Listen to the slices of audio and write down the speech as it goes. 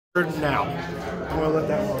Now. I'm going to let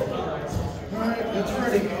that roll. All right, it's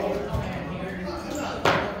ready.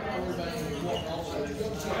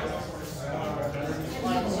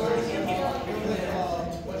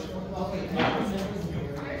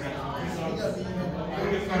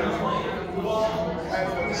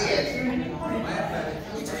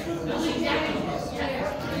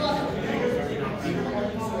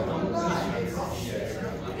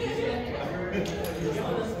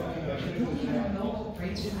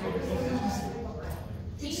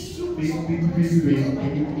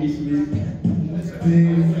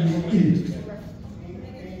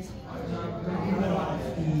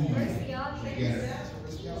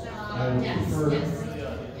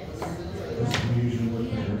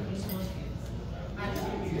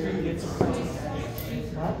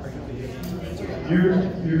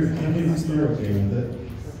 You're okay with it.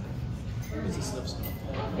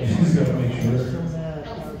 You just gotta make sure.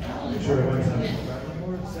 Make sure it went down.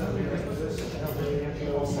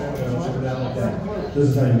 Down like that. This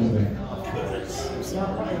is how you move it.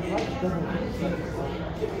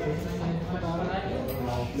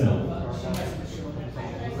 No.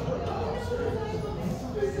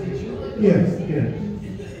 Yes, yeah.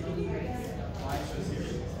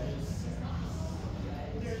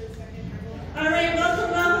 All right,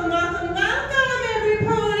 welcome,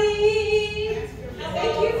 everybody.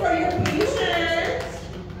 Thank you for your patience.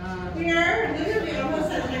 We are literally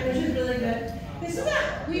almost at time, which is really good. This is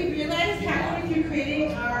we realized halfway through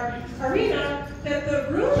creating our arena that the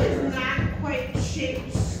room is not quite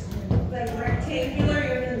shaped like rectangular,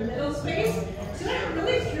 you're in the middle space. So that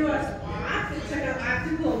really threw us off. It's like an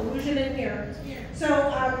optical illusion in here. So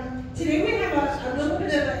today we have a little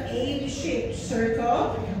bit of an egg-shaped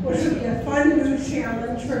circle, which will be a fun new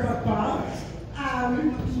challenge for BuckBall.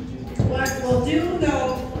 What we'll do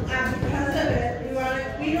though, because of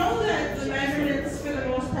it, we know that the measurements for the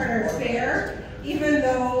most part are fair, even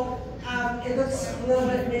though it looks a little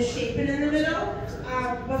bit misshapen in the middle.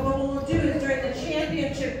 But what we'll do is during the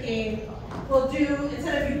championship game, we'll do,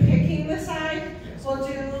 instead of you picking the side, we'll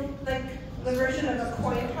do like the version of a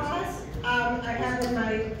coin toss. I have in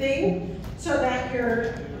my thing, so that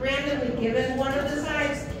you're randomly given one of the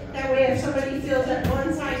sides. That way if somebody feels that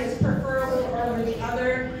one side is preferable over the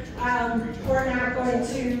other, we're not going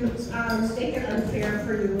to make it unfair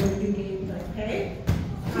for you when you gameplay, okay?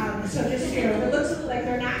 So just, you know, if it looks like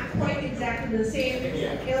they're not quite exactly the same,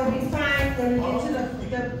 it'll be fine. When we get to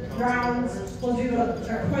the rounds, we'll do a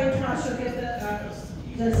coin toss. You'll get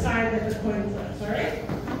the side that the coin flips, all right?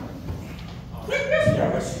 Like your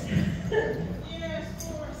sports.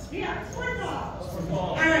 Yeah, sport ball.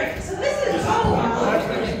 All right, so this is BuckBall,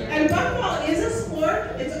 and BuckBall is a sport.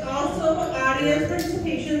 It's also audience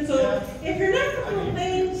participation. So if you're not comfortable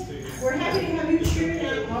playing, we're happy to have you cheering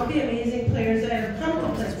on all the amazing players that have come to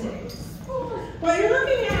play today. What you're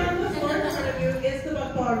looking at on the floor in front of you is the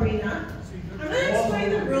BuckBall arena. I'm going to explain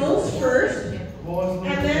the rules first,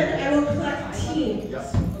 and then I will collect teams.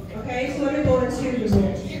 Okay, so let me go into the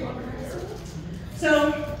rules.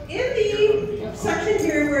 So in the section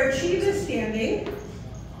here where Achieve is standing,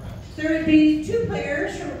 there would be two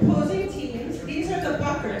players from opposing teams. These are the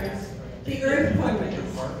Buckers, the Earth opponents.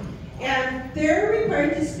 And they're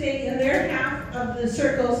required to stay in their half of the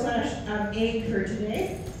circle / egg for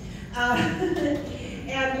today.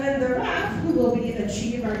 And when the ref, who will be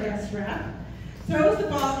Achieve, our guest ref, throws the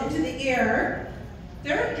ball into the air,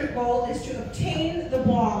 their goal is to obtain the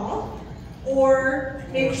ball or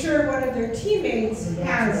make sure one of their teammates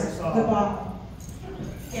has the ball.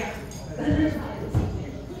 Yeah.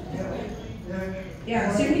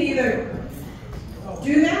 Yeah, so you can either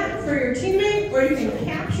do that for your teammate or you can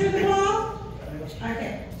capture the ball.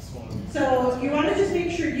 Okay. So you want to just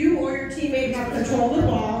make sure you or your teammate have control of the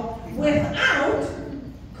ball without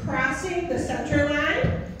crossing the center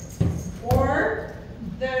line or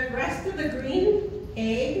the rest of the green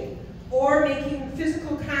egg or making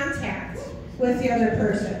physical contact with the other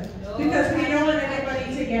person, because we don't want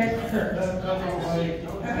anybody to get hurt.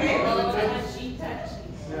 Okay?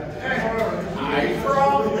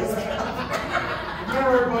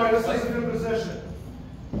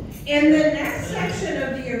 In the next section of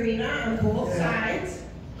the arena on both sides,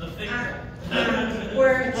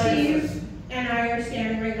 where Achieve and I are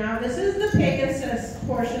standing right now, this is the Pegasus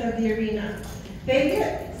portion of the arena. They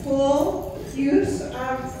get full use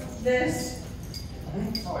of this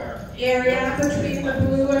area between the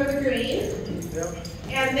blue and the green,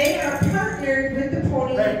 and they are partnered with the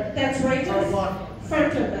pony that's right in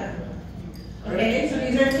front of them. Okay, so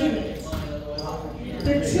these are teammates.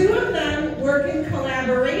 The two of them work in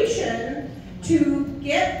collaboration to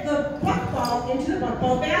get the BuckBall into the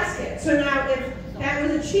BuckBall basket. So now if that I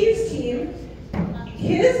was a Chiefs team,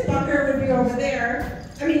 his bucker would be over there.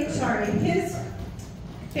 His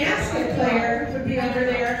basket player would be over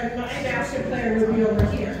there, and my basket player would be over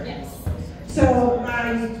here. Yes. So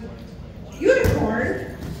my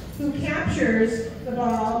unicorn, who captures the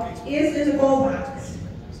ball, is in the goal box.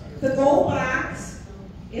 The goal box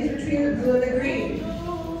is between the blue and the green.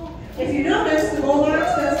 If you notice, the goal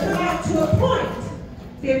box does come out to a point.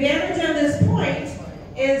 The advantage of this point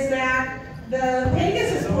is that the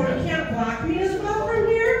Pegasus point can't block me as well from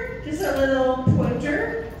here. Just a little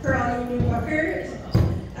pointer for all you new buckers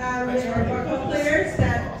or BuckBall players,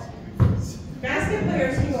 that basket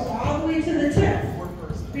players can go all the way to the tip.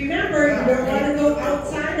 Remember, you don't want to go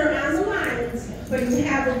outside or on the lines, but you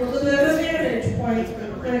have a little bit of a vantage point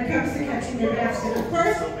when it comes to catching your basket. Of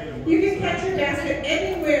course, you can catch your basket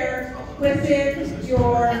anywhere within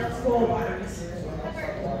your goal box.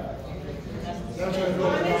 As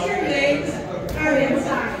long as your legs are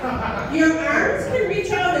inside. Your arms can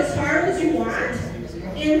reach out as far as you want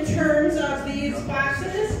in terms of these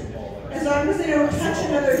boxes, as long as they don't touch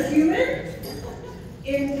another human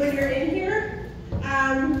when you're in here.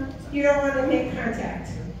 You don't want to make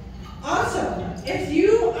contact. Also, if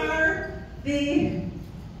you are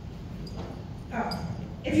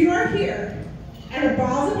here and a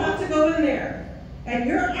ball's about to go in there and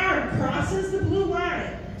your arm crosses the blue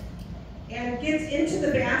line and gets into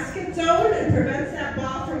the basket zone and prevents that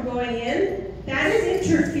ball from going in, that is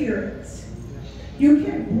interference. You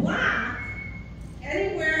can block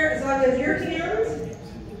anywhere as long as your hands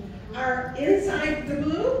are inside the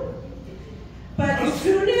blue. But as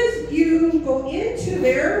soon as you go into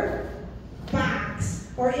their box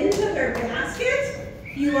or into their basket,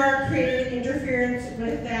 you are creating interference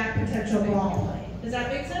with that potential ball play. Does that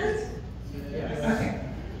make sense? Yes. Okay.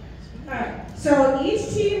 All right. So each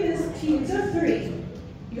team is teams of 3.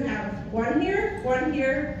 You have one here,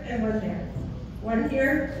 and one there. One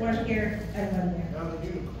here, and one there.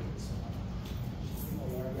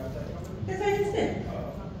 That's what I just did.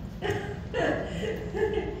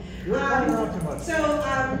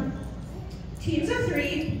 Teams of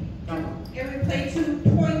 3, and we play 2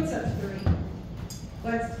 points of 3.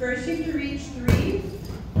 But first you have to reach 3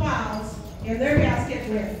 balls, and their basket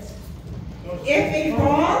wins. If a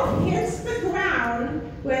ball hits the ground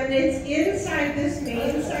when it's inside this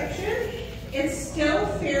main section, it's still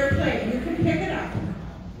fair play. You can pick it up.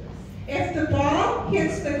 If the ball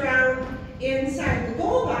hits the ground inside the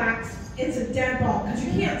goal box, it's a dead ball, because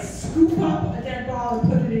you can't scoop up a dead ball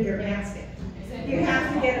and put it in your basket. You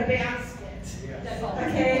have to get a basket.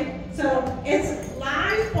 Okay? So it's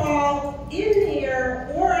live ball in the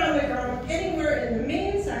air or on the ground, anywhere in the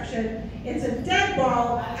main section. It's a dead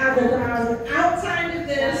ball on the ground outside of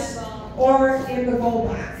this or in the goal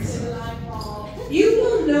box. You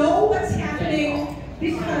will know what's happening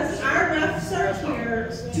because our refs are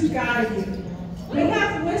here to guide you. We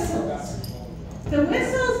have whistles. The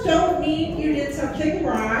whistles don't mean you did something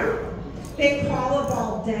wrong. They call a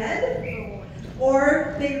ball dead,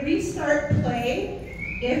 or they restart play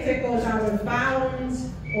if it goes out of bounds,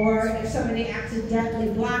 or if somebody accidentally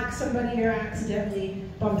blocks somebody or accidentally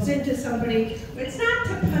bumps into somebody. It's not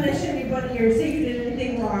to punish anybody or say you did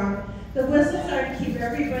anything wrong. The whistles are to keep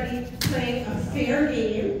everybody playing a fair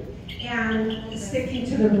game and sticking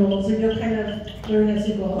to the rules, and you'll kind of learn as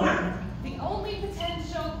you go along. The only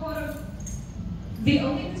potential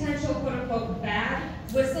quote-unquote bad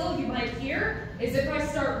whistle you might hear is if I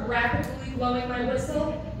start rapidly blowing my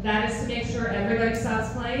whistle. That is to make sure everybody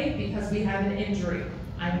stops playing because we have an injury.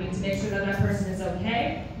 I need to make sure that that person is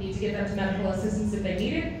okay, need to get them to medical assistance if they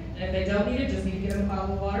need it, and if they don't need it, just need to give them a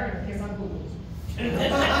bottle of water and a kiss on boo-boos. I'm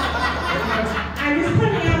just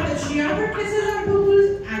pointing out that she offered kisses on boo-boos.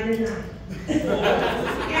 I did not.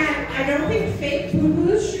 And I don't think fake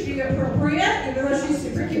boo-boos should be appropriate, even though she's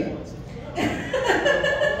super cute. I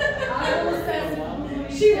will assess it.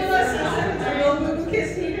 She will assess it. It's a real boo-boo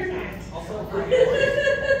kiss need or not.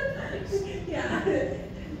 Yeah.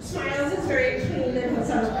 Smiles is very clean and puts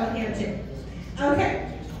out a handshake. Okay.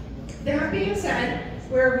 That being said,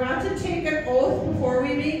 we're about to take an oath before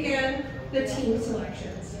we begin the team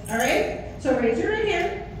selections. All right? So raise your right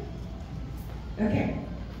hand. Okay.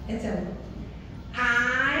 It's over.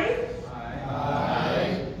 I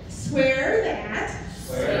swear that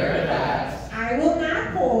I will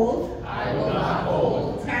not hold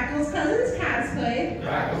Crackle's Cousins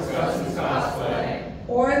Cosplay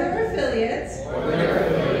or their affiliates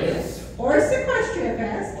or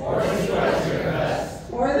SeaquestriaFest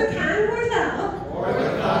or the Con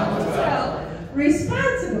Hotel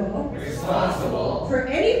responsible for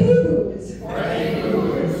any boo-boos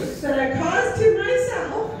that I cause to myself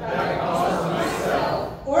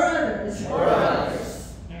others? For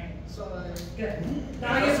others. Good.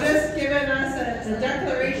 Now you've just given us a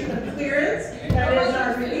declaration of clearance that is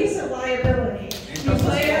our release of liability. You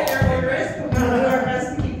play at your own risk, but we'll do our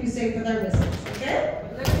best to keep you safe with our whistles. Okay?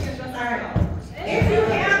 Alright. If you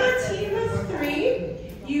have a team of 3,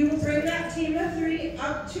 you bring that team of 3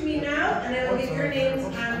 up to me now, and I will get your names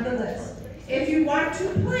on the list. If you want to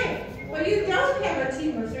play, but you don't have a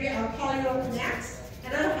team of 3, I'll call you up next,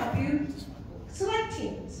 and I'll help you select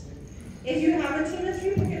teams. If you have a team of 3,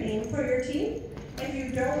 pick a name for your team. If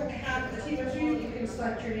you don't have a team of 3, you can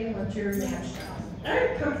select your name once you're matched up. All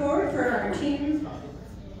right, come forward for our team.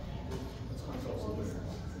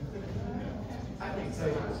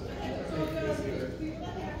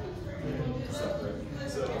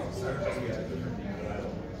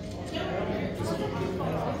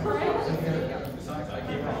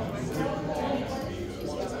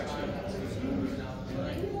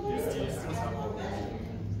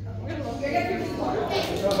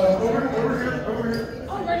 Over here.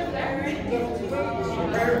 Oh, right over there. Come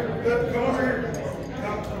over here. Come over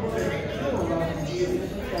here.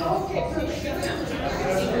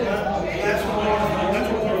 That's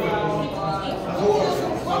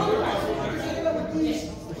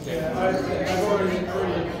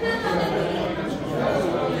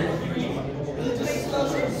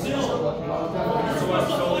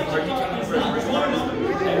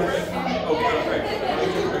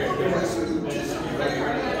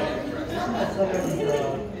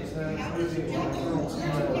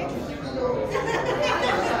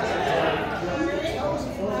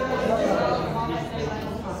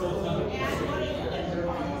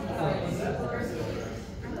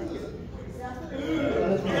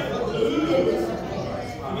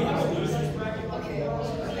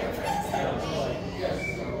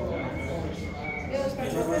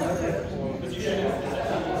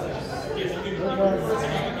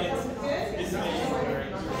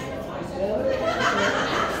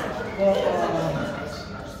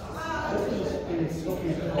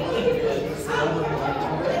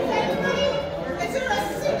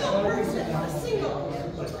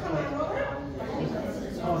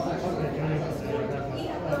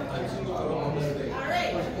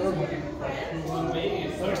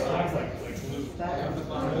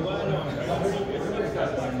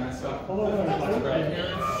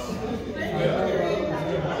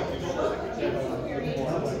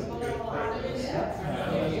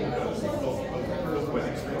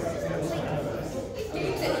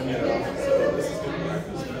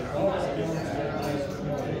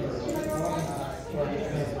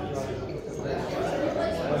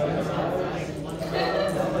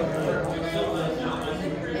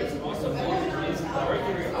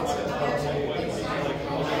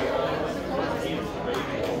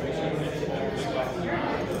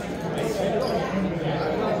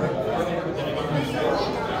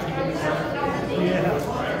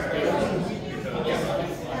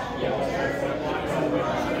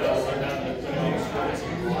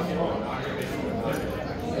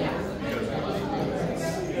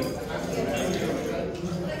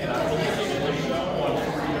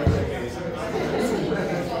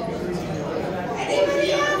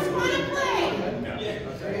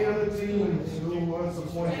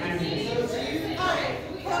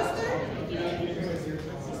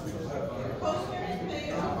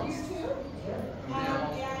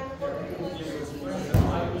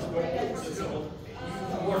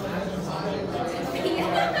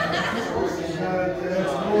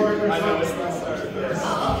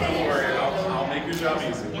I'll make your job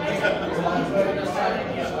easy.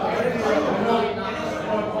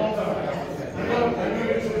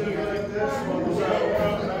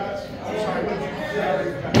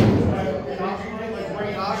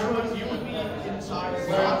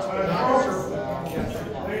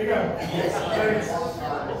 There you go.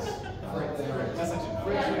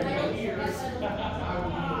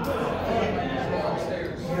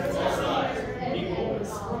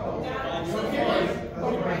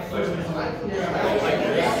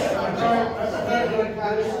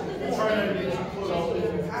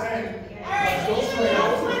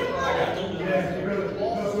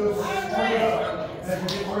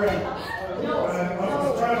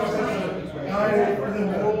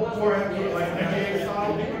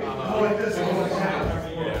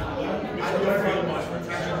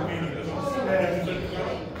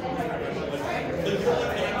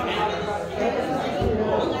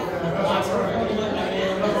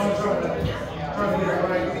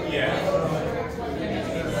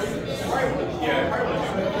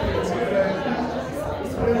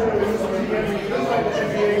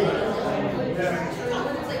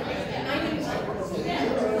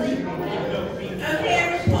 Okay,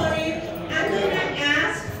 everybody,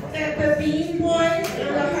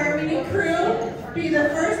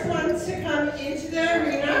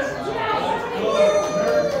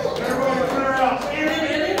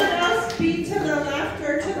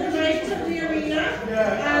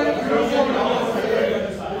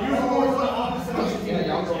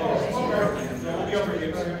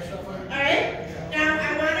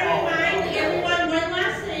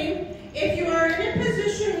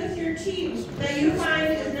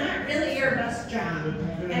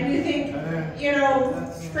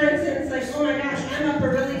 for instance, like, oh my gosh, I'm up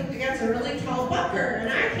against a really tall bucker, and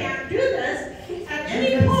I can't do this. At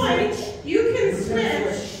any point, you can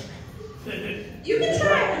switch. You can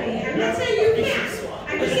try, honey. I'm not saying you can't.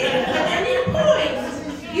 I'm just saying, at any point,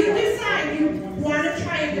 you decide you want to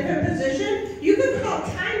try a different position, you can call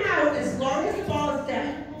timeout as long as the ball is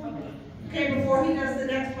dead. Okay, before he does the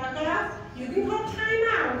next buck off, you can call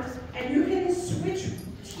timeout, and you can switch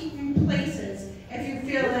team places if you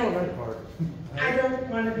feel like, I don't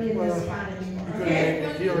want to be in this spot anymore.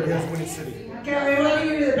 Okay? He already has Winnie City. Okay, we want to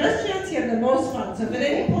give you the best chance you have the most fun. So if at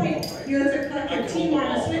any point you as a collective team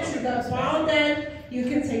want to switch to the ball dead, you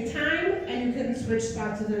can say time, and you can switch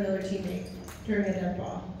spots with another teammate during a dead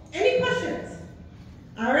ball. Any questions?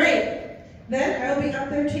 All right. Then I will be up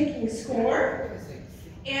there taking score.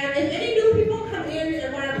 And if any new people come in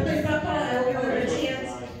and want to play BuckBall, I will give them a chance.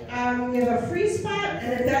 We have a free spot,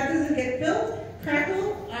 and if that doesn't get filled,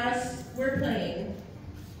 Crackle, us, we're playing.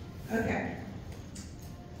 Okay.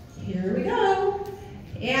 Here we go.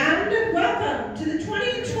 And welcome to the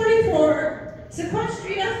 2024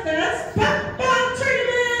 SeaquestriaFest BuckBall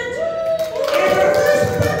Tournament. And our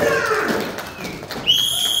first buck-on.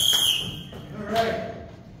 All right.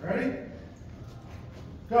 Ready?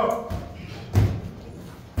 Go.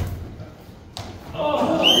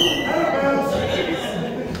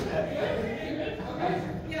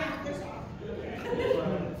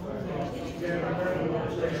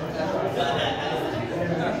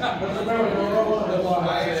 I'm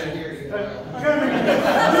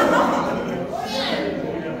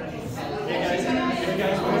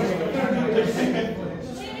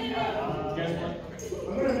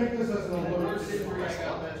going to make this as an alert.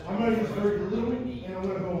 I'm going to use very little, and I'm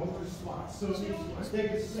going to go for spots. So stay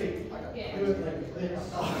it safe. Do it like this.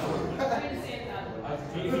 The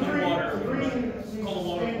green stand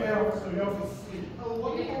down so you don't see. I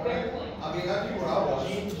mean, that's what I watch.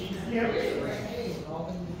 Yeah.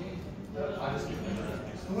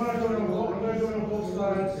 I'm going to do it on both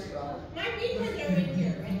sides. My beat was over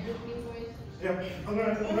here, right? Yep, I'm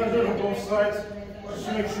gonna do it on both sides, just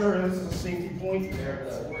to make sure this is a safety point.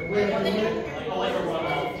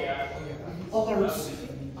 Alerts.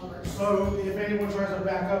 So if anyone tries to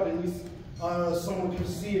back up, at least someone can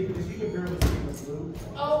see it, because you can barely see the blue.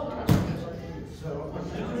 Oh. So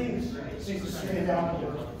the green seems to stand out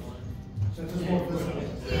here, since it's more visible.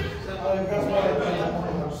 That's why I put it on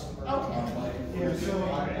the house. Okay. Yeah, so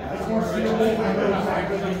it's more suitable. I know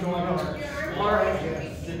exactly what's going on. All right.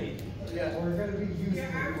 Yeah, we're going to be using it.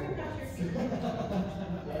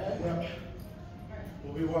 Yep.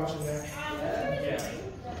 We'll be watching that.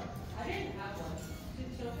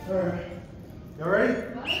 All right. You ready?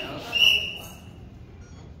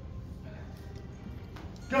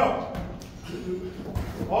 Go.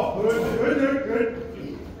 Oh, good.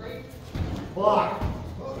 Block.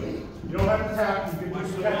 You don't have to tap. You can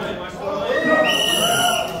just catch it.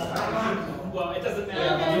 Well, it doesn't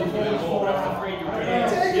matter. I'm afraid you're ready.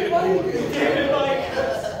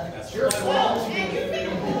 That's your fault.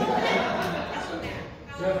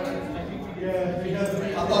 Yeah, because I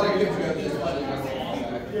thought it could go this way.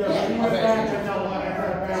 Yeah, he went back and now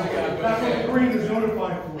that's what the green is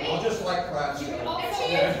notified for. I'll just like crash. Can you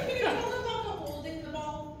hold the ball?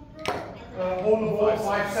 Hold the ball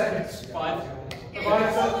 5 seconds. 5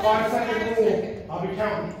 second rule. I'll be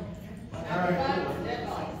counting. All right.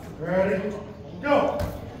 Ready? Go.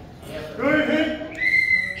 Good hit.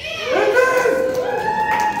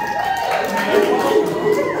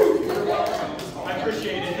 I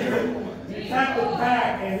appreciate it. He tapped the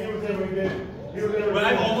back and he was able to get. But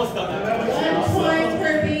I've almost done that. 1 point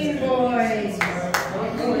for Bean Boys.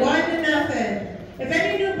 1-0. If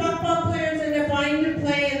any new BuckBall players end up wanting to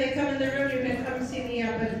play and they come in the room, you can come see me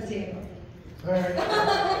up at the table. All right.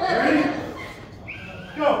 Ready?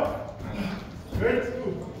 Go. Good.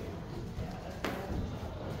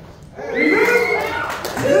 2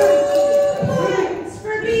 points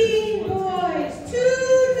for Bean Boys.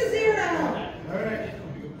 2-0. All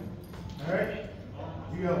right.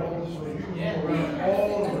 You got to hold this way. You can go around all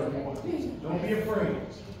over if you want. Don't be afraid.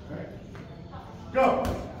 All right. Go.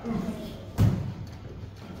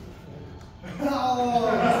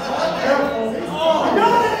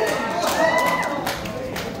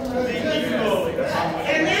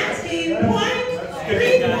 And that's a point. 3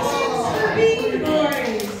 points for Bean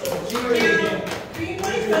Boys. Now, Bean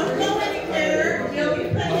Boys don't go anywhere. You'll be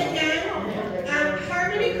playing again.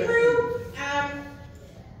 Harmony Crew,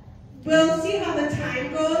 we'll see how the time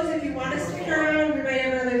goes. If you want to stick around, we might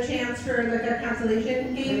have another chance for like a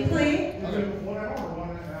consolation gameplay. 1 hour or 1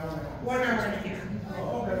 hour? 1 hour and a half.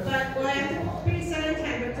 But we'll have to pretty set on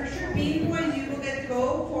time. But for sure, Bean Boys, you will get to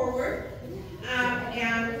go forward.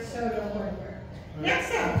 And so don't go anywhere.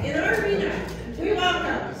 Next up, in our arena, we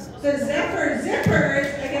welcome the Zephyr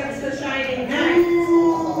Zippers against the Shining Knights.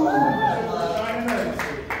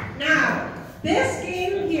 Now, this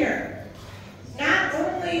game here not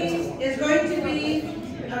only is going to be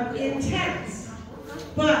intense,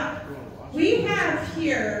 but we have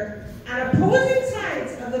here on opposing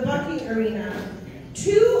sides of the Bucking Arena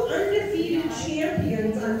 2 undefeated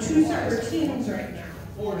champions on 2 separate teams right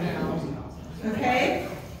now. Okay?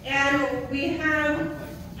 And we have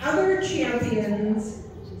other champions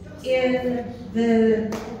in the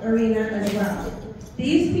arena as well.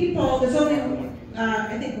 These people, there's only,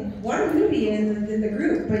 I think, one newbie in the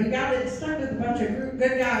group, but you got it stuck with a bunch of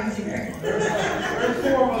good guys here. There's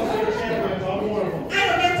 4 of us that are champions, I'm one of them. I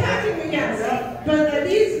don't get talking to yes. But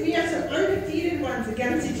we have some undefeated ones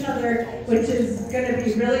against each other, which is going to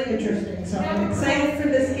be really interesting. So I'm excited for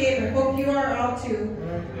this game. I hope you are all too.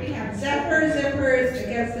 We have Zippers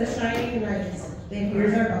against the Shining Knights. Thank you.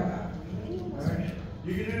 Here's our bell. All right.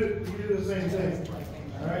 You can do the same thing.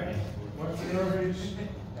 All right. Watch the average.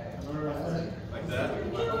 All right. Like that?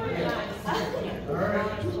 All right.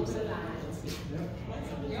 Yep.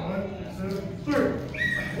 1, 2, 3.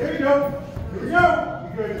 There you go. Here we go.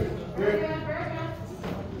 Good. Good.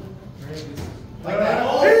 Like that?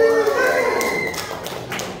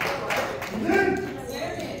 He's in.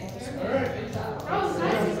 All right. All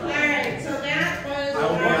right. So that was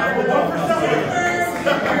our Zephyr.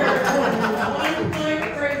 1 point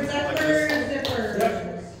for Zephyr.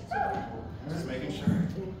 Just making sure.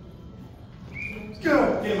 Go.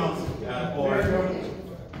 Get him out. There you go.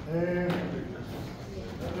 And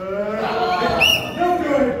no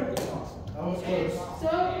good. That was close. So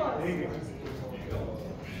close. There you go.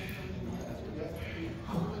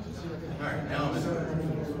 Alright, now I'm in.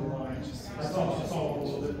 That's all a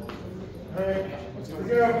little bit. All right, here we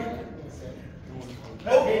go.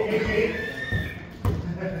 Oh, eight.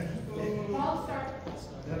 Ball start.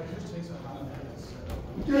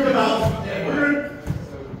 Good. We're good.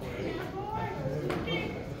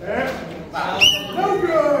 And no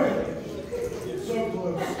good. So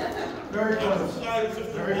close. Very close.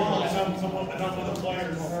 Very close.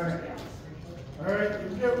 All right, here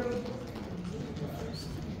we go.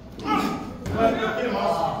 Get him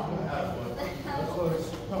off. That's close.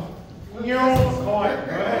 You're almost caught. All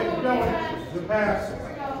right, keep going. Good pass.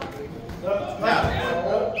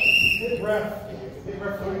 Up. Hit ref. Hit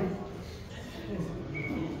referee.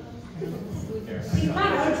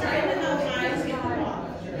 I'm trying to help guys get the ball.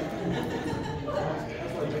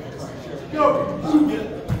 Go.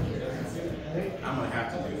 I'm gonna have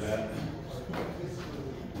to do that.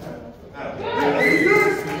 He's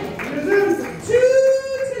good. He's in.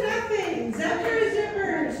 2-0.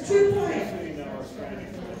 Zippers. 2 points.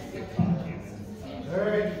 All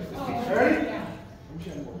right. Ready?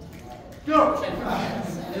 Go.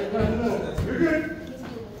 You're good.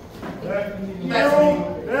 Back. Back.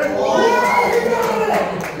 Oh, he got it.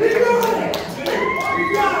 He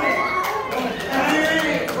got it. All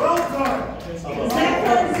right. Well done.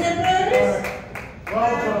 Zippers.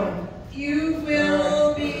 Well done. You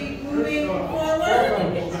will be moving forward.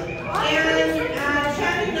 And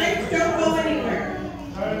Shining Knights don't go anywhere.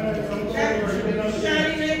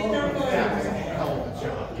 Shining Knights don't go anywhere.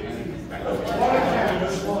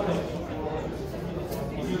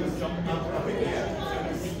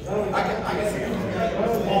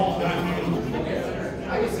 I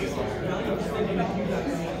can see him.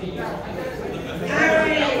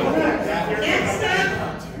 Alright, next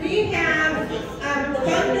up we have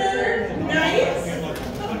Thunder Knights.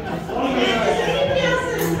 And is anybody else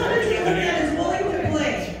that is coming to that is willing to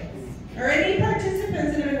play? Or any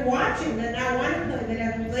participants that have been watching that now want to play that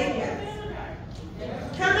haven't played yet?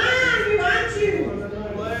 Come on, we want you!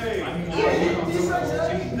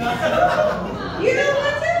 You don't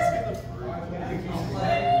want to?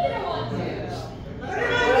 What about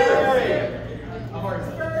you?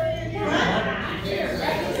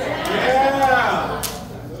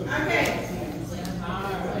 Okay.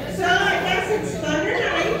 So I guess it's Thunder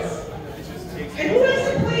Knights. And who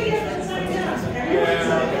hasn't played yet that signed up? Everyone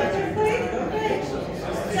signed up to play? Okay.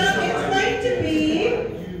 So it's going to be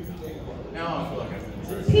Now I'm looking.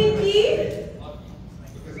 Pinky.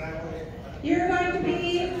 You're going to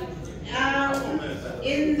be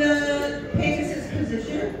in the Pegasus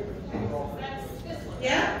position.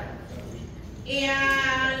 Yeah?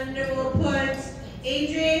 And we'll put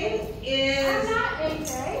AJ is... I'm not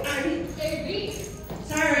AJ. JB.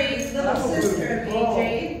 Sorry, little sister of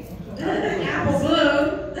AJ. Apple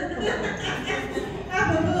Bloom.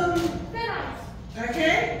 Apple Bloom.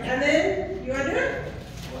 Okay, and then you want to do it?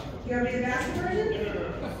 You want to be the master version?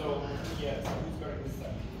 So, yeah, who's starting this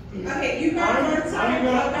time? Okay, you got one side.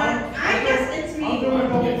 I guess it's me. I'm doing a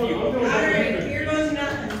double move. Alright, here goes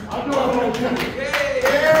nothing. I'm doing a double move.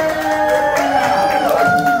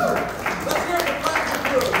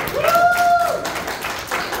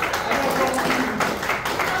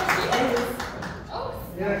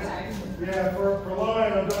 Yeah, for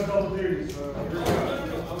Lion, I'm doing double duty. So here we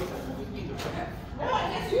go. Oh, I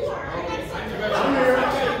guess you are. I'm here.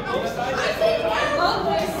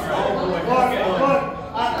 But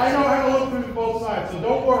I know how to look through both sides, so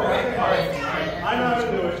don't worry. I know how to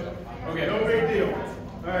do it. Okay, no big deal.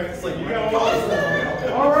 All right, so you got a lot of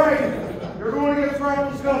stuff. All right, you're going against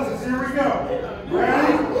Crackle's cousins. Here we go.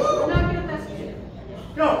 Ready?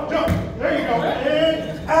 Go, jump. There you go.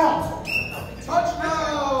 And out.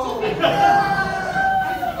 Touchdown!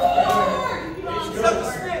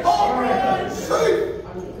 All right.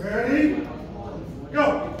 Ready? Go.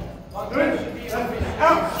 Good.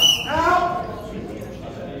 Out. Out.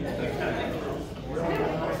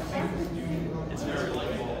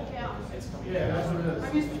 Yeah, that's what it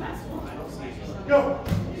is. Go.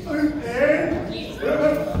 And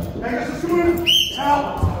make us a swim.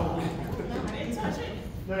 Out.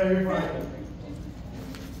 There, you're fine.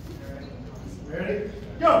 Ready?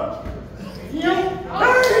 Go. There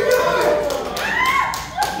you go.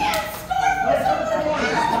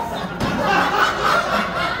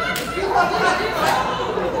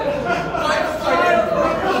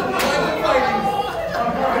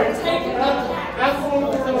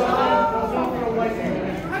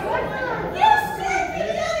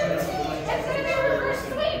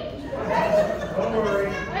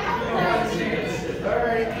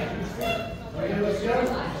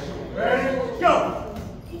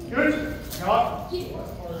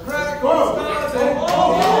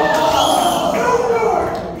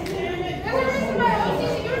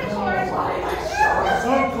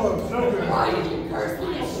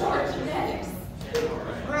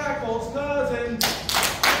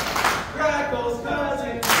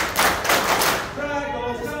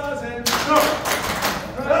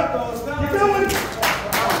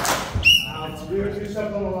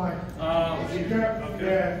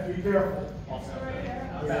 Be careful.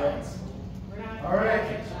 All right.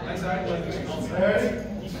 Ready?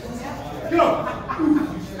 Go.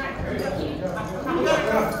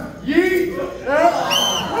 Yeet.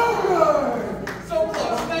 So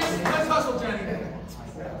close. Nice hustle, Jenny.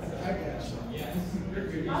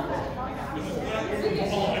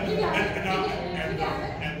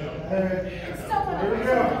 Here we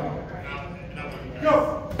go. Go.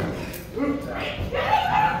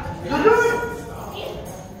 You're good.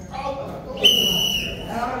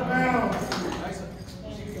 Out of bounds.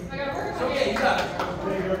 Okay, you got it.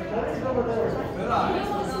 There you go. Good eye.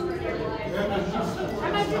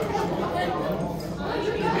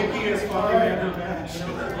 Making it as far as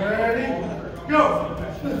Ready? Go.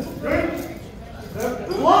 Good.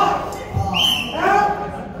 Block. Out.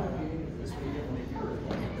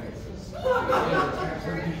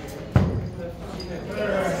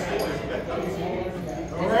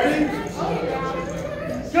 Ready?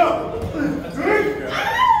 Go. Good.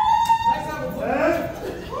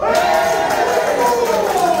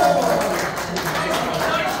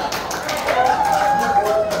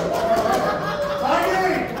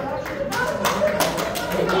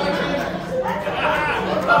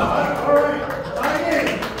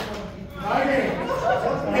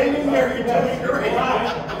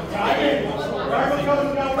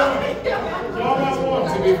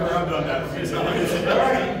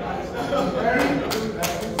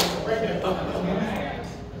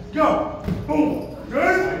 Go. Boom.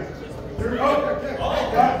 Good. Here we go.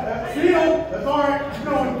 That's field. That's all right. Keep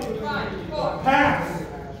going. Pass.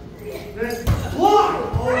 Then block.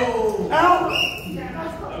 Oh. Out.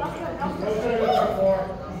 Okay, that's far.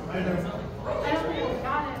 I know.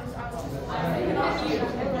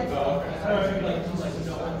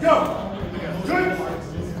 Go. Good.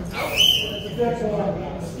 That's all right.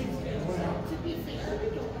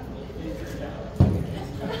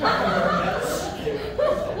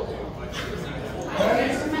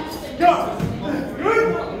 Go! Good!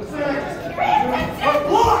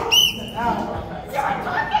 Block!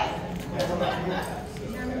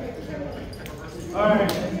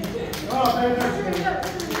 Alright. Oh, pay attention.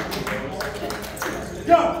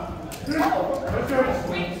 Go! Good. That's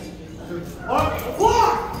good. Block!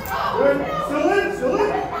 Block! Good. Still in, still in.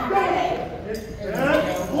 Go!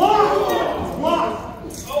 And block! Block!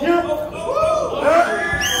 Yep. No good! Very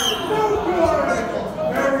good.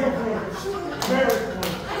 Very good.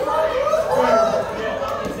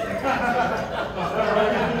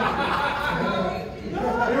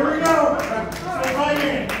 Here we go. Stay right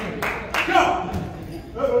in. Go.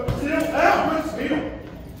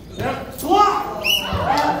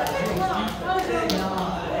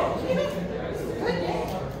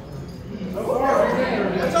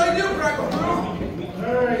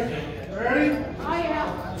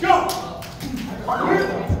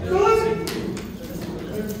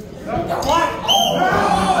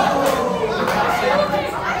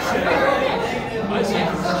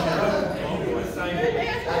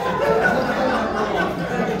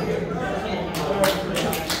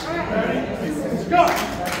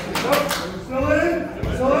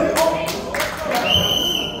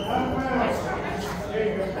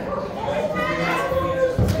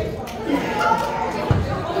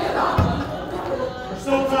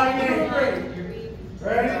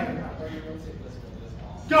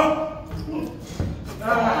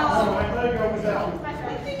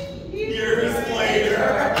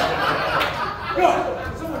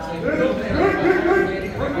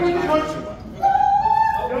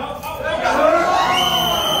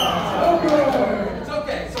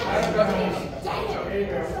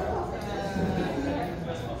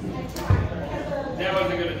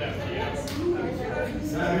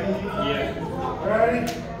 Yeah. Ready?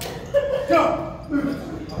 Go!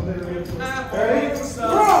 Ready?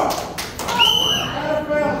 Throw! Out of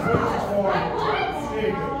bounds, for. There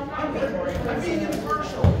you go. I'm being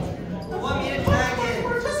impartial. Want me to tag in?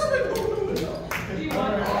 Do you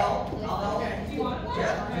want it? Okay. Do you want it?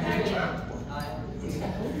 Yeah.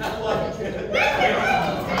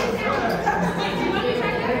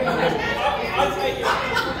 I'll take it.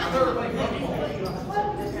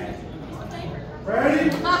 Ready?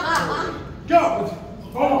 Go!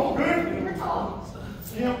 Oh, good?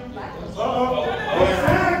 Yep. Uh-oh.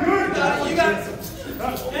 Yeah, good. You got it.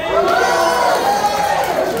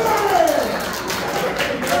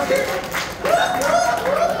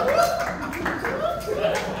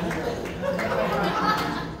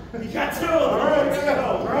 You got two. All right, let's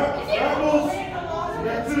go. Crackles. You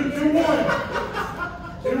got 2, 2-1.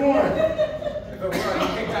 2-1. If it were, I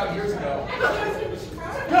kicked out years ago.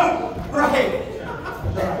 Go! Right.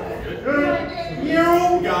 Good. You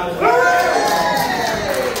got it.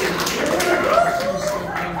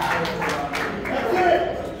 That's it.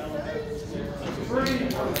 3.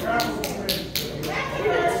 Crackles wins.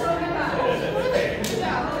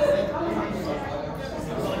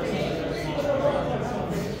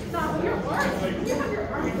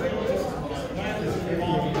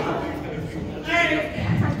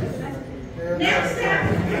 Next step,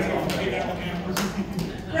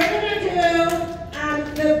 we're going to do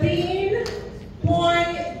the bean, boy,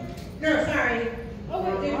 no, sorry,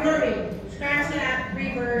 ignore me, scratch that,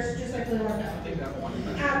 reverse, just like the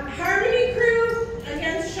workout. Harmony crew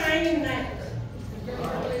against shining knight.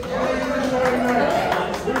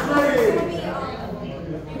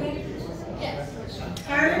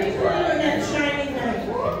 Harmony crew against shining knight.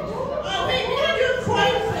 Oh wait, we're going to do a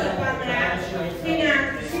coin flip on that. Hang on,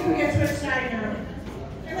 see who gets which side now.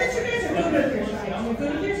 Unless you guys are good with your side. You're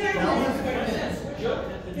good with your side?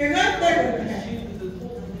 You're good? They're good. Okay.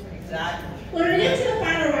 Exactly. We're going to get to the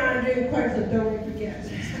final round doing coin flip, don't forget.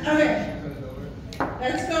 Okay.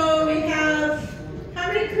 Let's go. We have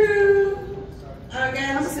Harmony crew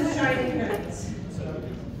against the shining knights.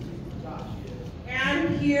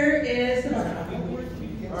 And here is the button.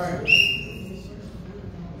 All right.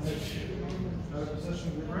 Another position,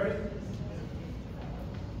 get ready.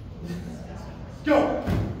 Go.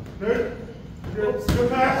 Good. Good. Good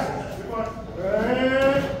pass. Good one. And I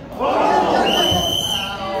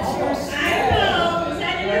know. Is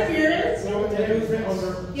that interference?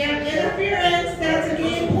 Yeah, interference. That's a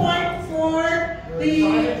game point for the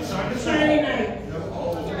shining knight.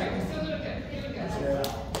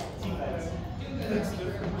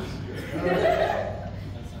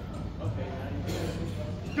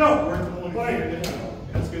 Go! Play!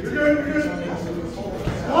 That's good. You're good, you're good.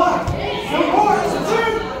 Block! No more! Two!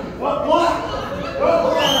 What? Block! Go!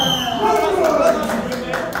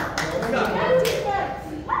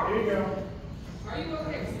 There you go. Are you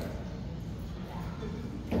okay?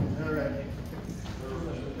 All right.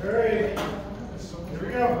 All right. Here we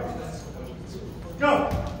go. Go!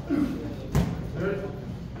 Good.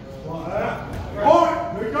 Point!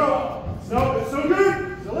 There we go. No, it's so good.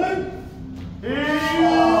 Still in.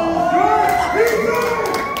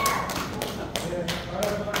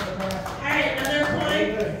 Alright, another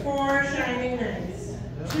point for shining knights.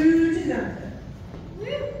 2-0.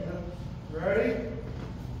 Ready?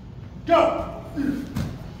 Go!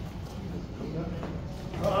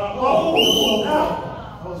 That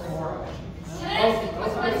was more.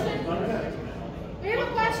 We have a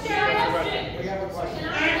question. We have a question.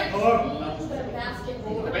 Hello?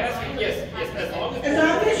 The basket, yes, as long As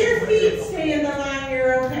long as your feet stay in the line,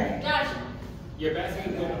 you're okay. Gotcha. your basket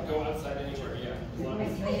can go outside anywhere, yeah. As long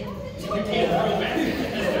as you can't throw the basket.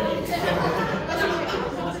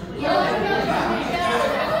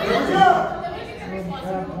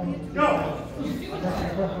 Go!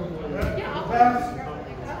 Pass.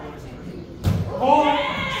 Ball.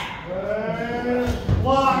 And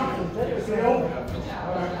block. Seal.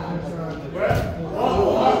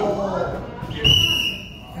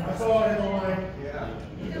 That's all I had on line.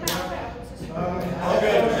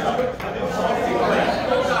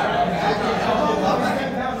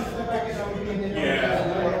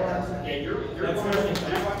 Yeah, you're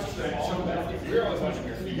we're always watching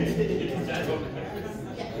your feet. That's what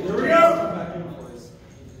Here we go.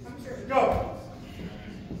 Go.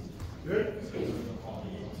 Good. Too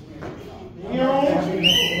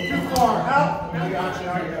far. Out. I got you.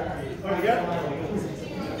 I got you. Oh, you got it?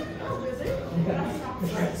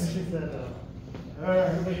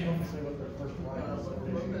 Everybody come say what their first line is.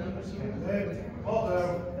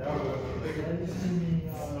 Although.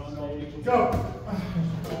 Go.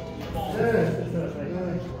 Good.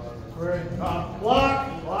 Great. Block. Block.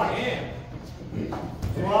 Damn.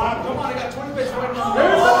 Block. Come on, I got 20 bits right now.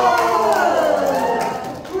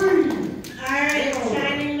 Alright,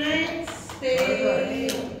 Shining Knights, stay.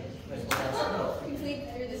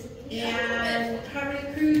 And how many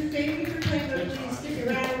crews? Thank you for playing, but please stick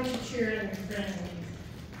around to cheer on your friends.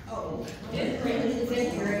 Oh, did great.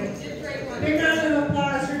 Big round of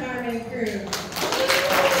applause for Harmony Crew.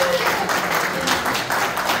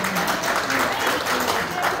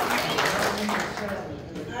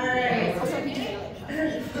 Alright.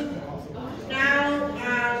 Now,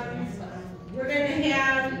 we're going to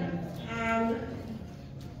have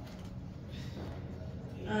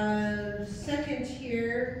a second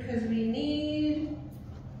here because we need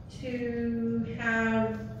to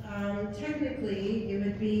have, technically, it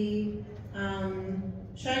would be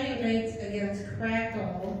Shining Knights against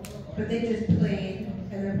Crackle, but they just played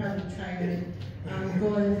and they're probably tired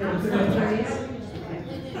going for third place.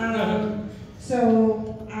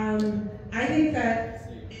 I think that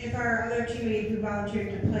if our other teammate who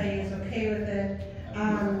volunteered to play is okay with it,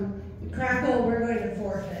 Crackle, we're going to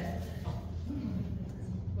forfeit.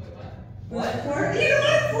 What? You don't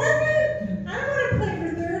want to forfeit? I don't want to play for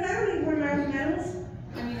third. I don't need more medals.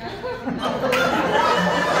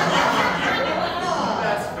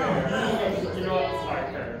 That's fair. You know what? It's fine,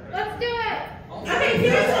 fair. Let's do it. Okay,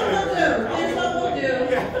 here's what we'll do.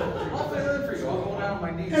 I'll play that for you. I'll go down on my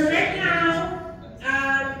knees. Because right now,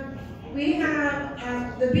 we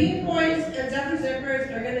have the Bean Boys and Zephyr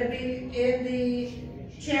Zippers are going to be in the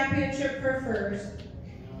championship for first.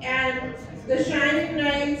 And the Shining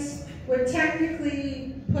Knights would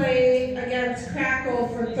technically play against Crackle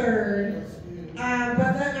for third.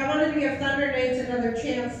 But then I wanted to give Thunder Knights another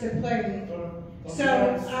chance to play.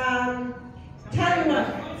 So, tell you what,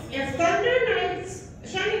 if Thunder Knights,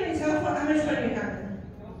 Shining Knights, how much money do you have?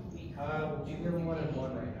 You give me 1 and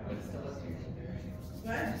 1 right now.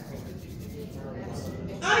 What?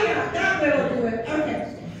 Oh yeah, that way will do it. Okay.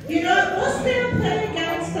 You know what? We'll still play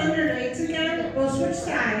against Thunder Knights again. We'll switch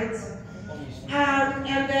sides.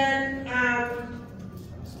 And then,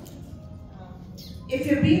 if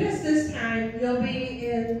you beat us this time, you'll be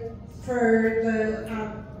in for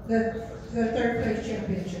the third place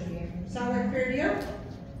championship game. Sound like a fair deal?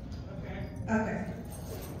 Okay.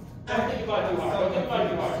 Don't think about it too hard. Don't think about it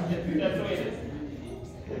too hard. That's the way it is.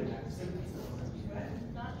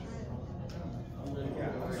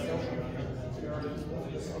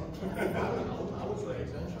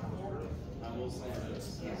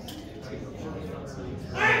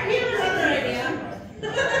 Alright, we have another idea.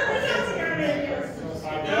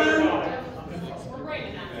 We're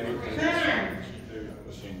writing that.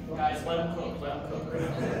 Guys, let him cook. Let him cook.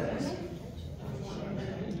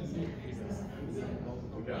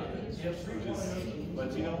 We got it. But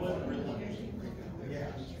you know what?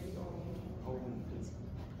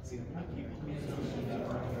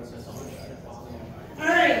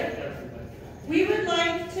 Alright. We would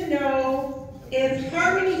like to know if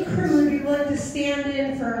Harmony Crew would be willing to stand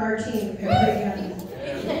in for our team again.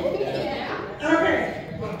 Okay.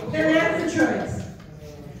 Then that's the choice.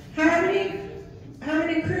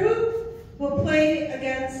 Harmony Crew will play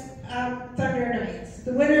against Thunder Knights.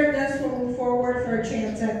 The winner of this will move forward for a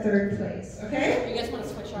chance at third place. Okay? You guys want to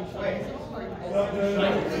switch our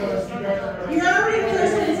You're already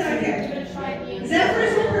first and second.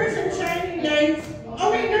 Zephyr's the person, Shining Knights. Oh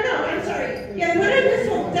wait, no, I'm sorry. Yeah, the winner of this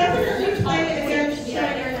will definitely play against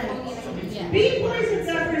Shining Knights. Beat Boys and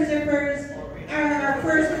Zephyr Zippers are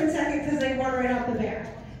first and second because they won right off the bat.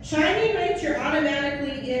 Shining Knights, you're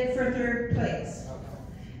automatically in for third place.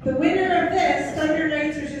 The winner of this, Thunder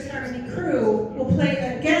Knights versus Harmony Crew, will play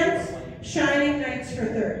against Shining Knights for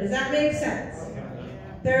third. Does that make sense?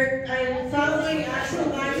 I'm following actual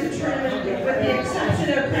lines of tournament with the exception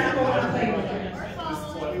of Crackle not playing with them.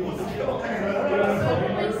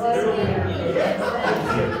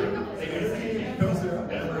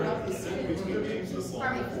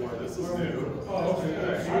 This is new.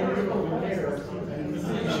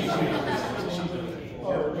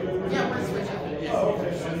 Yeah, we're switching.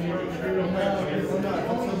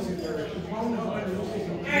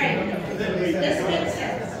 Alright, this makes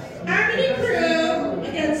sense. Harmony Crew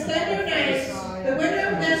against Thunder Knights. The winner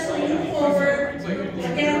of this will move forward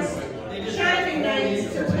against Shining Knights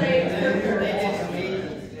to play for third.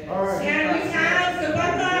 And we have the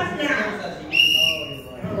buck off now.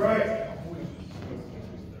 Alright.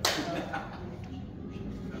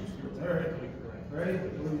 Alright. Ready?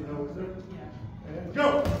 And go!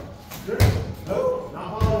 Good. No, not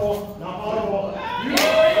on the wall. Not on the wall.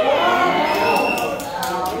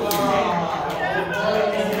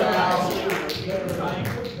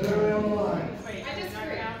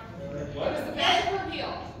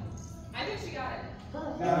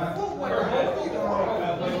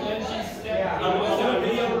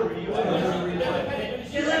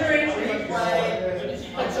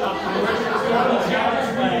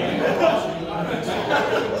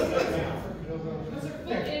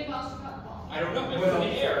 No, it was in the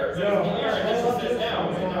air. It was in the air, and this one says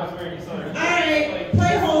down. And I was wearing something. All right,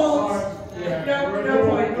 play holds. No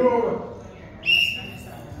point.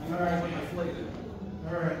 All right.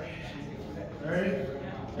 All right. Ready?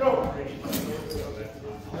 Go.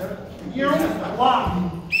 You lock.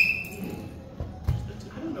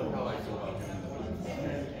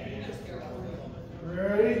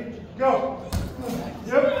 Ready? Go.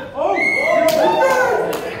 Yep. Oh!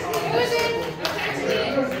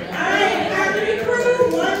 Alright, Harmony Crew,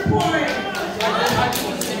 1 point.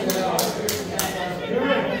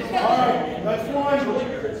 Alright, that's one.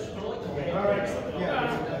 Alright.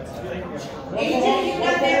 AJ, you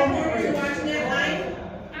got that point where you're watching that line?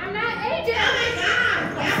 I'm not AJ. Oh my God!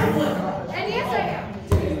 That one. And yes, I am.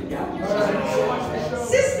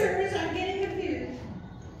 Sisters, I'm getting confused.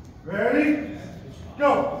 Ready? Go.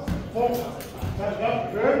 Hold. That's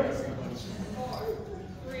up. Good.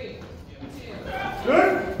 3, 2.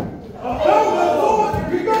 Good. Oh,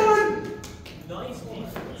 keep going. Nice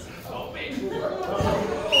defense. Oh, man.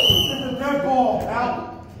 That ball out.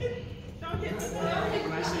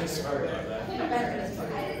 When I say sorry about that.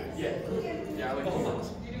 Yeah. Yeah, I like this.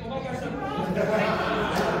 I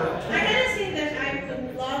gotta say that I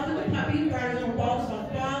would love with the puppy who brought his own balls on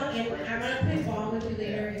ball, and I want to play ball with you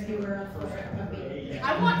later if you were a first puppy. I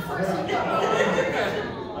want first.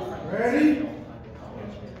 Ready?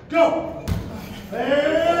 Go.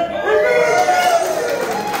 And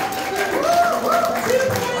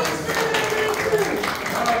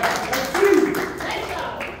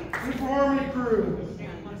Harmony Crew.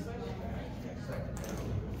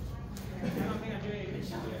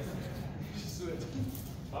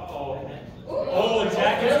 Uh-oh. Oh,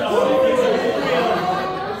 Jack is not.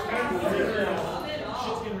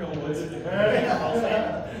 Shit's getting real woodsy. Ready?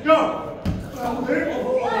 Go.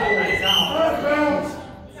 Bounce.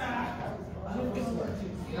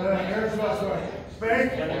 Here's what's right. Spank.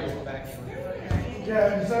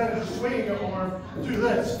 Yeah, instead of just swinging your arm, do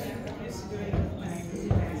this.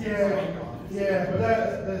 Yeah, but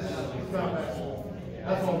that's not that.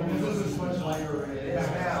 That's all, because this is much lighter.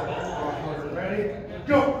 Now, ready?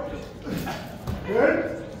 Go. Good.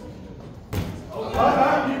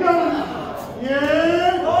 Keep going. Yeah.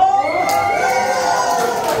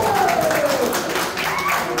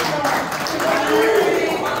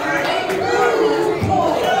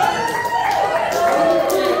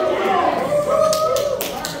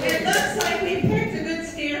 It looks like we picked a good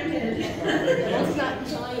stand-in.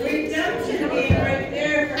 Redemption game right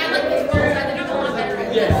there.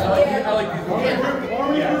 Yes, I like these.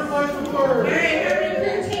 Harmony Crew fights the third. Alright, Harmony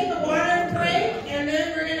Crew, take a water break, and then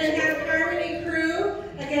we're going to have Harmony Crew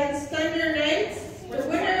against Thunder Knights, the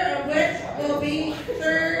winner of which will be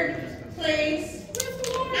third place.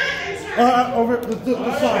 Over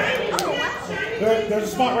the side. There's a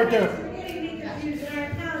spot right there. I'm getting me confused, and I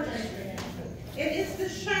apologize for that. It is the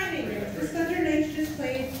Shining. The Thunder Knights just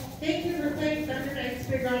played. Thank you for playing Thunder Knights.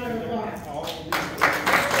 Big round of applause.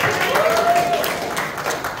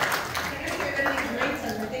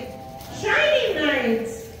 Shining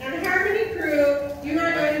Knights and Harmony Crew, you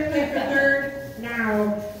are going to play for third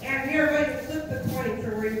now. And we are going to flip the coin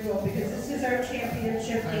for where you go because this is our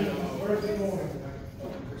championship game. Where's it going?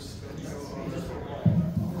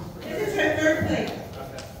 This is our third place.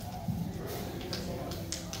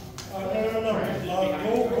 No.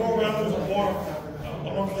 Go around with the water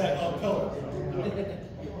amongst that pillar.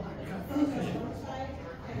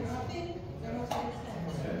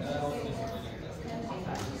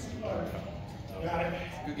 Got it.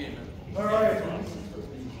 Good game, man. All right.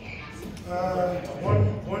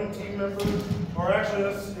 One team member, or actually,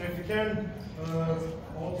 let's, if you can,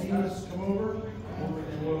 all teams come over.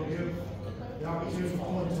 We'll give the opportunity for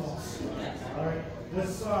coin toss. All right. This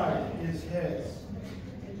side is heads.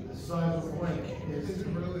 This side of the flank is.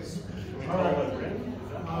 All right.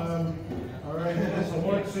 All right. So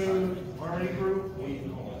 1, 2, Harmony Crew.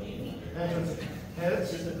 Heads.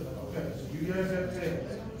 Okay. So you guys have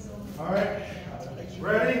tails. All right.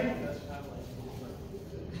 Ready?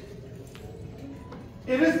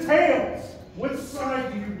 It is tails. Which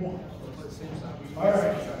side do you want? All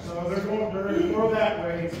right. So they're going to throw that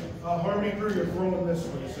way. Harmony Crew, you're throwing this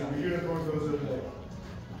way. So your unicorn goes over there.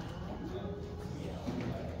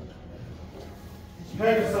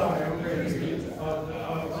 Pick a side, okay,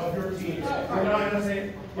 of your team. You're not going to say,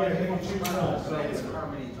 yeah, you can choose sides.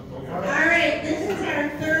 All right, this is our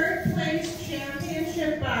third place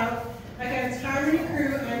championship bout against Harmony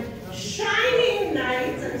Crew and Shining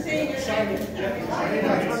Knights. I'm saying it. I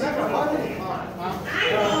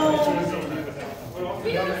know.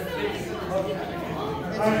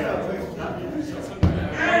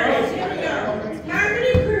 All right, here we go.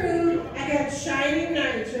 Harmony Crew against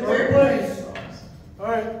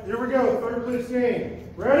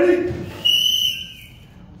Ready?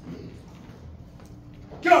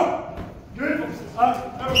 Go! Good.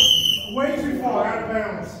 Way too far, out of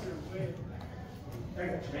bounds.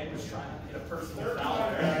 Jermaine was trying to get a personal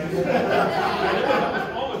foul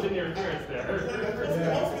there. Almost in interference there.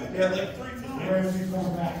 Yeah, like 3 times. Way too far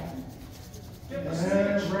back.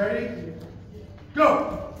 And ready?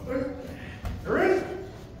 Go! You're in.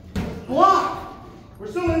 Block! We're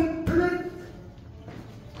still in. You're good.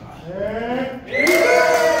 And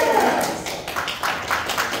yes!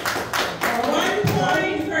 1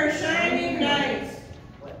 point for Shining Knights.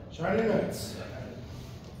 Shining Knights.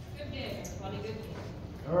 Good game, everybody. Good game.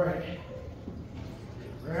 All right.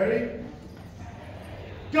 Ready?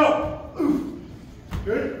 Go! Ooh.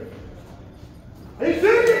 Good. Hey,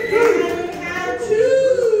 And we have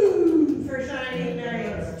 2 for Shining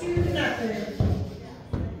Knights. 2-0.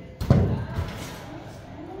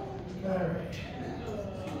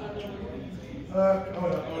 All right.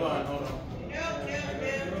 Hold on. Nope.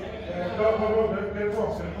 Go. Get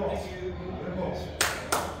across.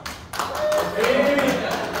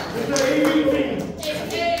 It's the AV team.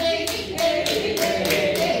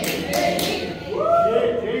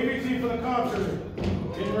 AV team for the concert.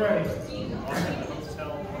 Get ready.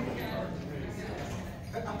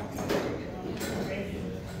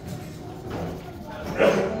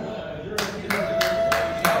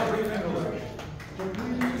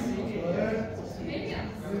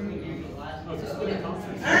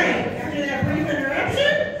 Alright, after that brief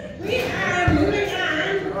interruption, we are moving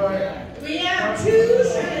on. We have 2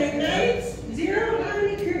 Shining Knights, 0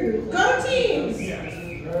 Army Crew. Go teams!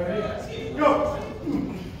 Ready? Go!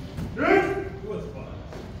 Good?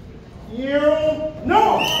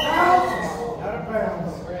 No! Out of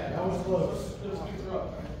bounds. That was close.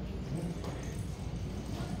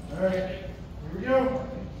 Alright, here we go.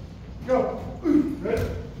 Go. Good.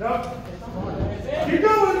 No. Keep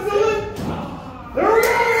going, Dylan. There we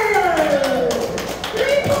go! 3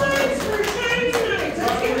 points for Shining Knights.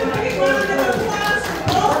 Let's give a big round of applause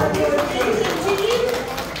for both of these amazing teams.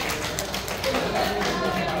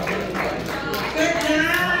 Good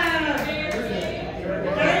job!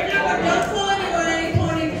 Alright, now we're done for anyway,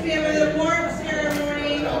 pointing to be able to award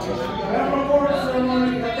ceremony. Don't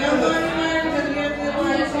go anywhere because we have the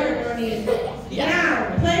award ceremony.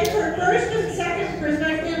 Now, playing for first and second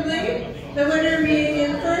respectively, the winner being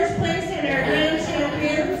in first place and our grand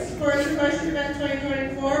champions for SeaquestriaFest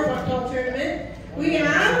 2024 BuckBall tournament. We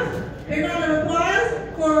have a round of applause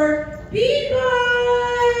for B-Boys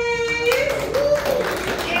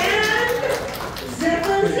and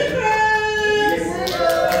Zipper Zippers.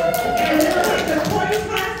 And it looks like the point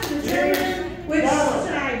toss to determine which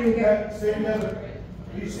side we go. Stay together.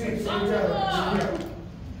 Each team, stay together.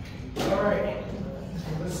 All right.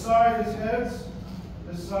 This side is heads.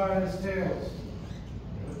 This side is tails.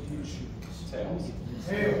 What do you choose? Tails.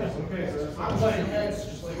 Tails. Okay. I'm playing heads,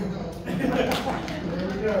 just like there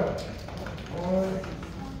we go. 1,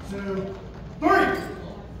 2, 3.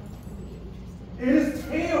 It is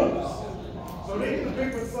tails. So making the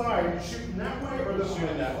pick which side, shooting that way or this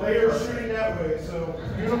way? They are shooting that way. So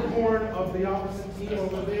unicorn of the opposite team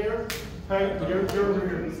over there. Hey, you're over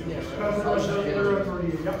here. Customers over there for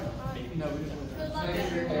you. Yep. Good luck,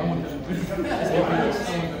 everyone.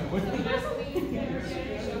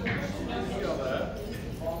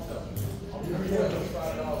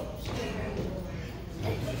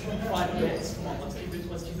 Five minutes. Come on, let's keep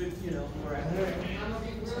it, you know, we're at.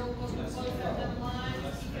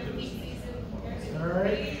 All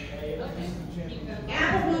right.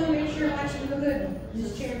 Apple Bloom, make sure you're watching the good. This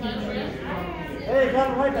is championship. Hey,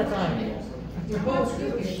 got it right that time. You're both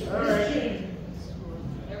good. All right.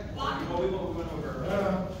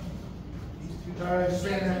 These 2 guys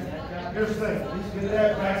stand there. Here's the thing. Get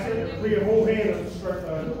that basket. We have whole hand of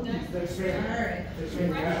that stand. All right. Do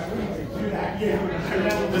that.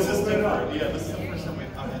 Yeah. This is different. Yeah, this is the first time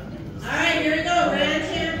I've had to do this. All right, here we go. Grand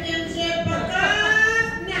championship buck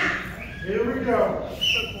off now. Here we go.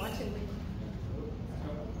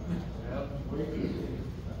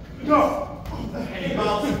 Go. Hey,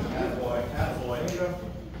 Miles. Attaboy. Attaboy.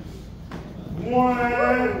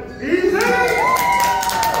 One. Easy.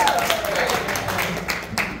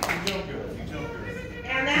 You jump good.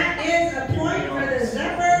 And that is a point for the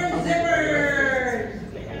Zipper Zippers.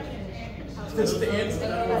 This dance.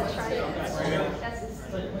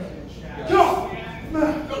 Go.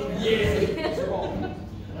 Yeah.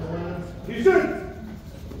 He's good.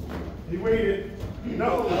 He waited.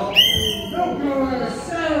 No. No good.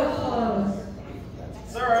 So close.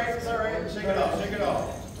 It's all right. It's all right. Shake it off. Shake it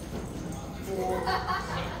off. All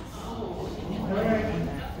right.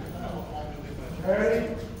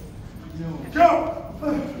 Ready? Go.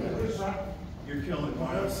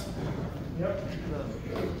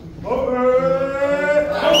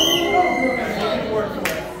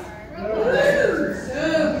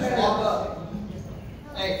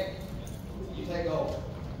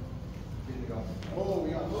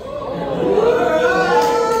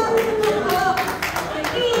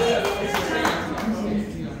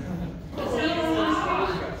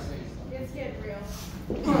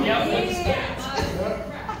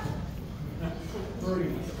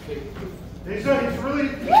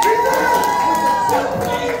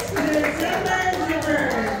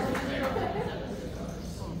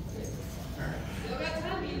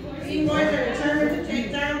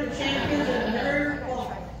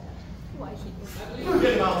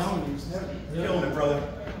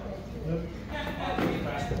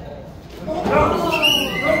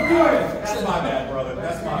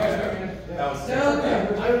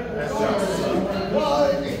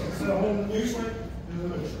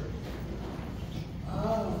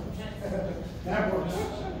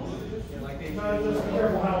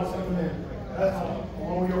 jumping in. That's all.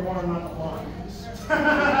 Along with your water, not the line.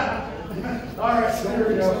 All right, so here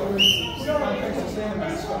we go.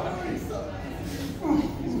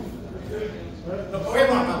 Okay,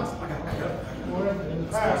 come on.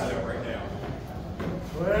 Pass. Right now.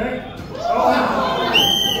 Ready? Oh,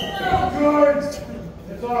 good.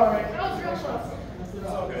 It's all right. It's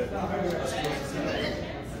all good.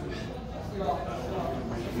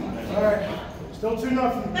 All right. Still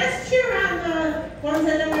 2-0. Let's cheer on the ones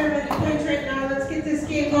that don't have any points right now. Let's get this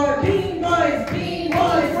game going. Bean boys, bean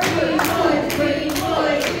boys, bean boys, bean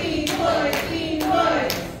boys, bean boys, bean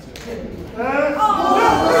boys.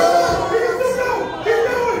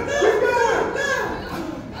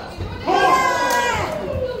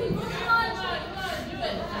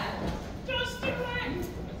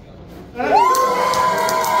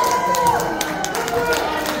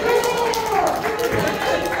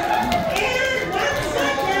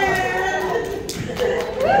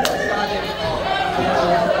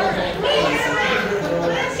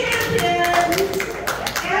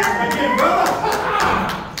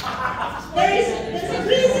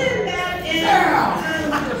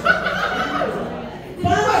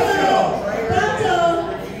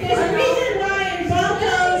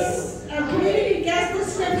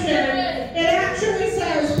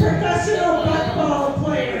 Professional BuckBall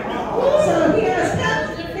player. So he has kept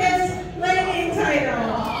his reigning title.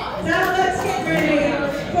 Now let's get ready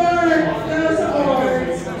for those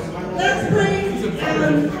awards. Let's bring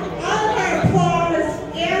all of our applause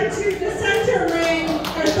and to the center ring,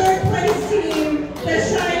 our third place team, the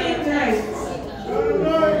Shining Knights.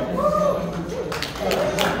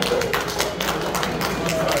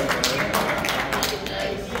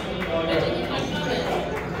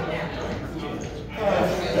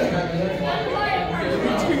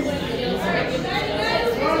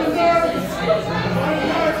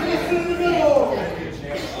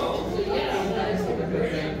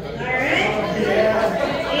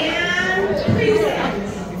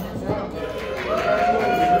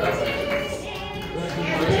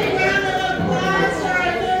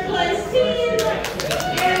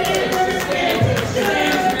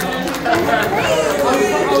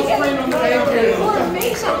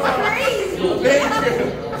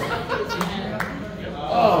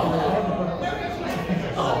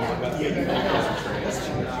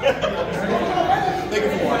 Thank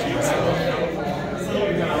you for watching us.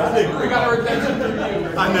 We got our attention.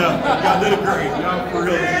 I know. Y'all did it great. Y'all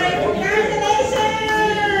really did great. Congratulations!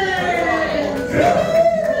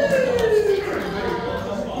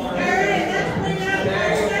 Alright, let's bring up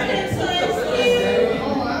our second place team,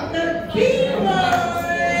 the Bean Boys!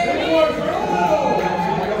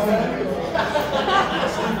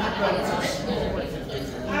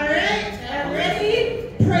 Alright, ready?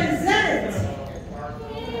 Present!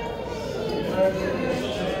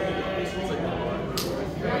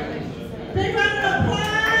 Big round of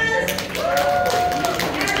applause!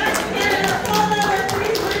 And let's get our all other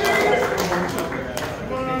three winners.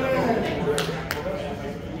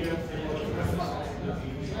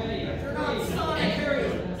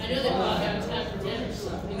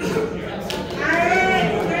 Alright,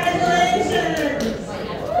 congratulations!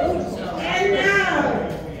 And now,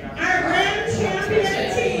 our grand champion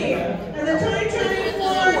team of the 2024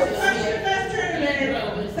 SeaquestriaFest tournament,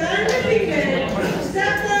 the undefeated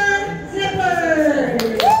Zippers!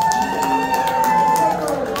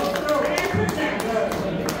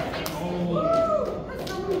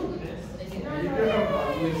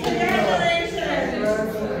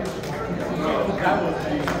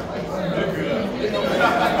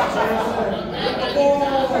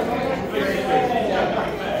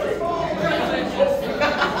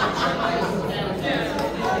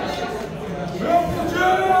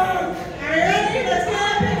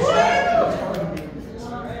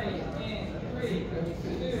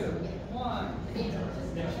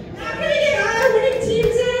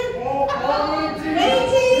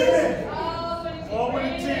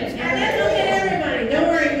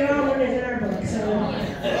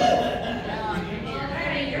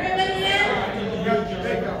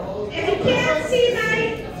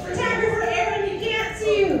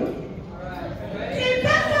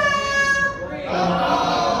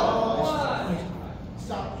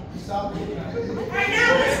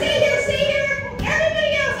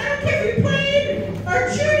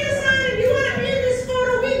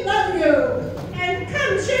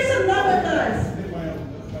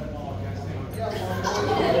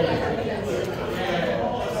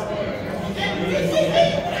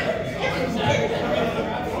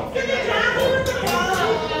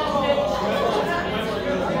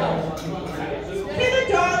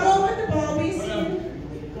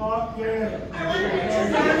 I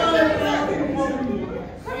wonder if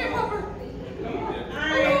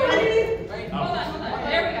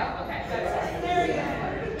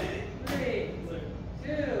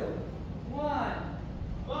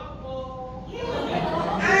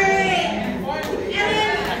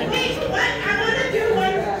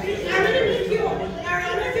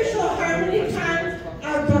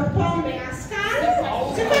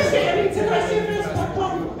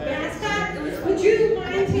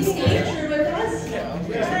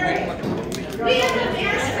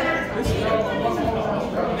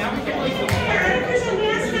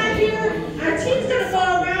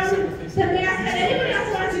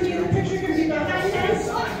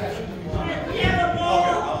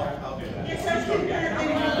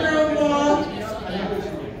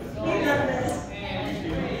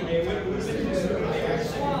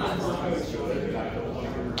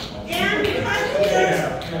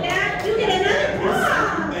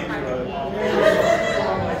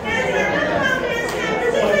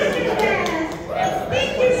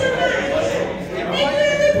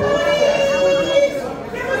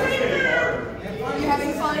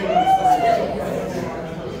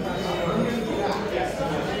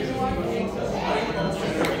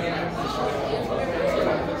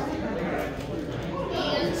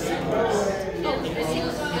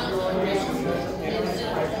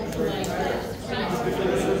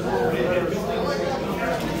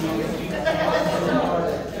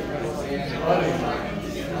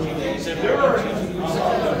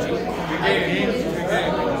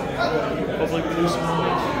Hopefully we do some more.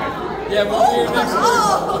 Yeah, we'll see you next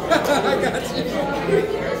week. I got you.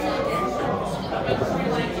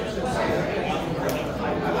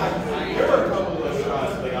 There were a couple of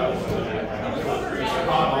shots that I was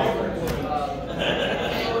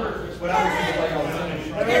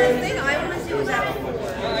There's a thing I want to do is at 4.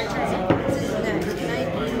 This is next. Can I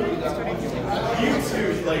start at 2?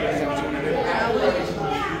 YouTube, like, Anyone can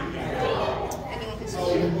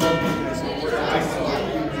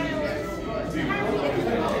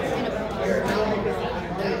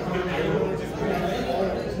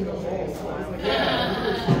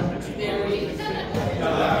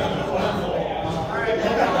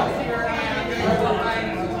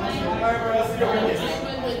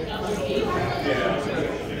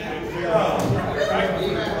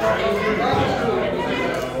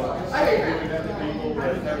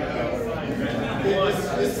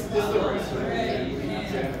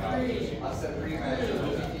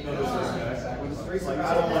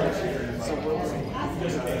I don't want to cheer. So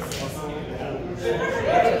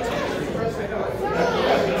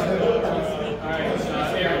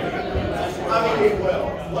I mean, it will.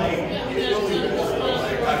 Like, it really will.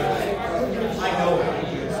 Like, I know it.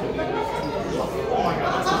 Oh my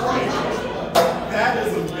God, that's amazing. That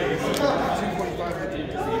is amazing.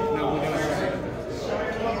 245. No, we got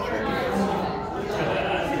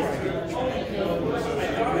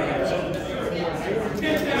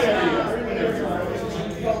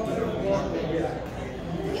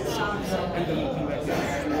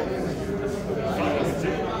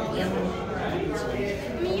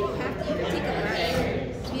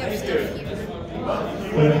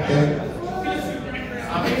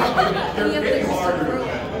They're getting harder.